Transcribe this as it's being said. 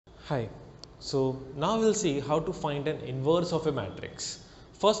Hi. So now we'll see how to find an inverse of a matrix.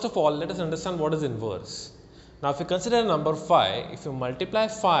 First of all, let us understand what is inverse. Now if you consider number 5, if you multiply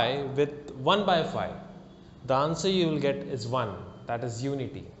 5 with 1 by 5, the answer you will get is 1, that is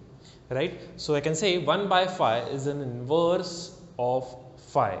unity, right. So I can say 1 by 5 is an inverse of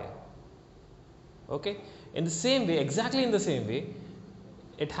 5. Okay. In the same way, exactly in the same way,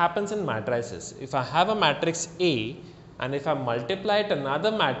 it happens in matrices. If I have a matrix A and if I multiply it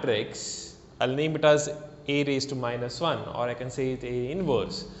another matrix, I will name it as A raised to minus 1, or I can say it A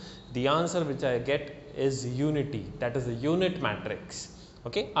inverse. The answer which I get is unity, that is a unit matrix.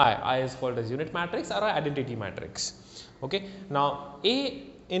 Okay, I is called as unit matrix or identity matrix. Okay, now A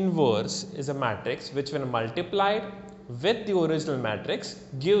inverse is a matrix which when multiplied with the original matrix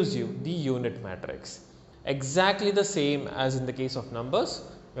gives you the unit matrix. Exactly the same as in the case of numbers,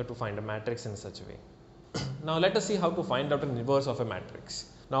 we have to find a matrix in such a way. Now let us see how to find out an inverse of a matrix.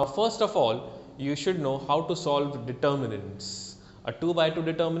 Now first of all, you should know how to solve determinants, a 2 by 2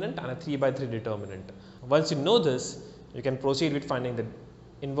 determinant and a 3 by 3 determinant. Once you know this, you can proceed with finding the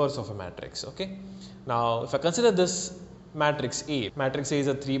inverse of a matrix. Okay. Now if I consider this matrix A is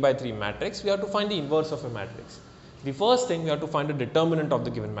a 3 by 3 matrix, we have to find the inverse of a matrix. The first thing, we have to find a determinant of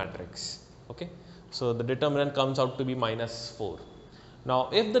the given matrix. Okay. So the determinant comes out to be minus 4. Now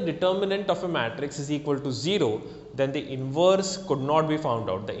if the determinant of a matrix is equal to 0, then the inverse could not be found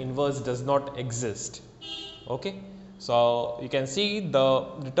out, the inverse does not exist. Okay. So you can see the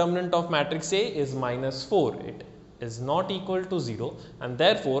determinant of matrix A is minus 4, it is not equal to 0, and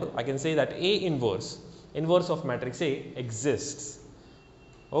therefore I can say that A inverse of matrix A exists.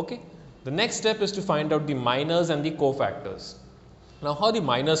 Okay. The next step is to find out the minors and the cofactors. Now how the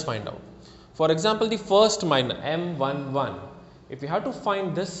minors find out? For example, the first minor M11, if you have to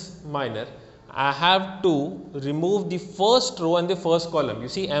find this minor, I have to remove the first row and the first column. You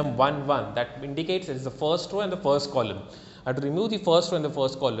see M11, that indicates it is the first row and the first column. I have to remove the first row and the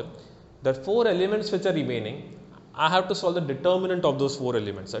first column. The 4 elements which are remaining, I have to solve the determinant of those 4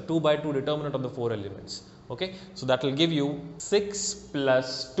 elements, a 2 by 2 determinant of the 4 elements. Okay. So that will give you 6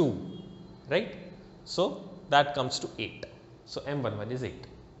 plus 2, right. So that comes to 8. So M11 is 8.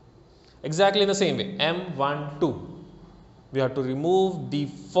 Exactly in the same way, M12, we have to remove the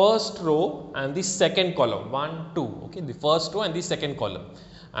first row and the second column, 1, 2, okay, the first row and the second column,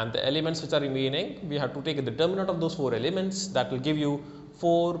 and the elements which are remaining, we have to take a determinant of those 4 elements, that will give you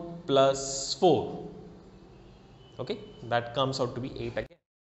 4 plus 4, okay, that comes out to be 8 again.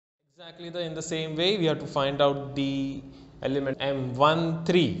 Exactly in the same way, we have to find out the element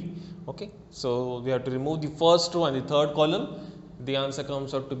M13, okay, so we have to remove the first row and the third column. The answer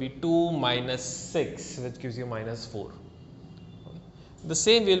comes out to be 2 minus 6, which gives you minus 4. Okay. The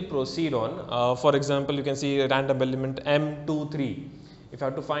same we will proceed on. For example, you can see a random element M23. If I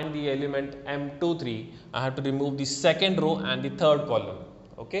have to find the element M23, I have to remove the second row and the third column.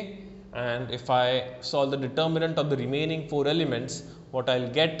 Okay. And if I solve the determinant of the remaining 4 elements, what I will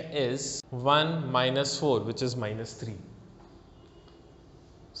get is 1 minus 4, which is minus 3.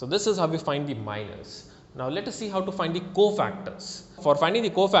 So this is how we find the minors. Now let us see how to find the cofactors. For finding the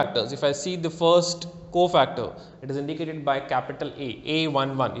cofactors, if I see the first cofactor, it is indicated by capital A,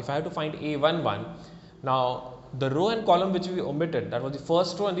 A11. If I have to find A11, now the row and column which we omitted, that was the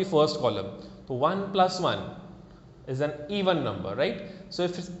first row and the first column. So 1 plus 1 is an even number, right? So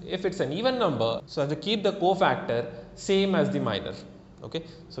if it's an even number, so I have to keep the cofactor same as the minor. Okay.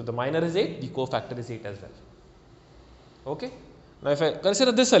 So the minor is 8, the cofactor is 8 as well. Okay. Now if I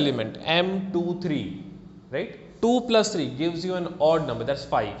consider this element M23, right, 2 plus 3 gives you an odd number, that's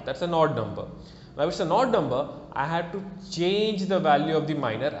 5, that's an odd number. Now if it's an odd number, I have to change the value of the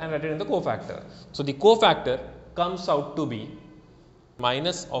minor and write it in the cofactor. So the cofactor comes out to be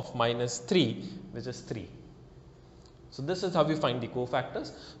minus of minus 3, which is 3. So this is how we find the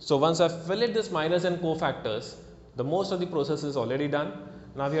cofactors. So once I fill in this minors and cofactors, the most of the process is already done.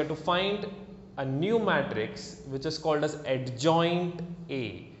 Now we have to find a new matrix which is called as adjoint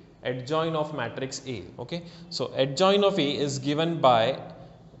A, adjoint of matrix A. Okay. So adjoint of A is given by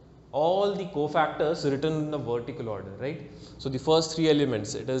all the cofactors written in the vertical order, right. So the first 3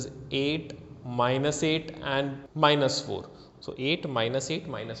 elements, it is 8, minus 8 and minus 4. So 8 minus 8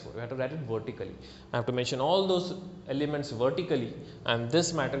 minus 4, we have to write it vertically. I have to mention all those elements vertically, and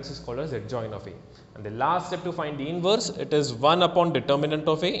this matrix is called as adjoint of A. And the last step to find the inverse, it is 1 upon determinant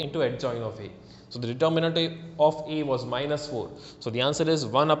of A into adjoint of A. So the determinant of A was minus 4. So the answer is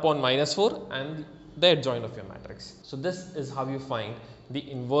 1 upon minus 4 and the adjoint of your matrix. So this is how you find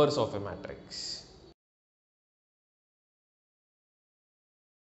the inverse of a matrix.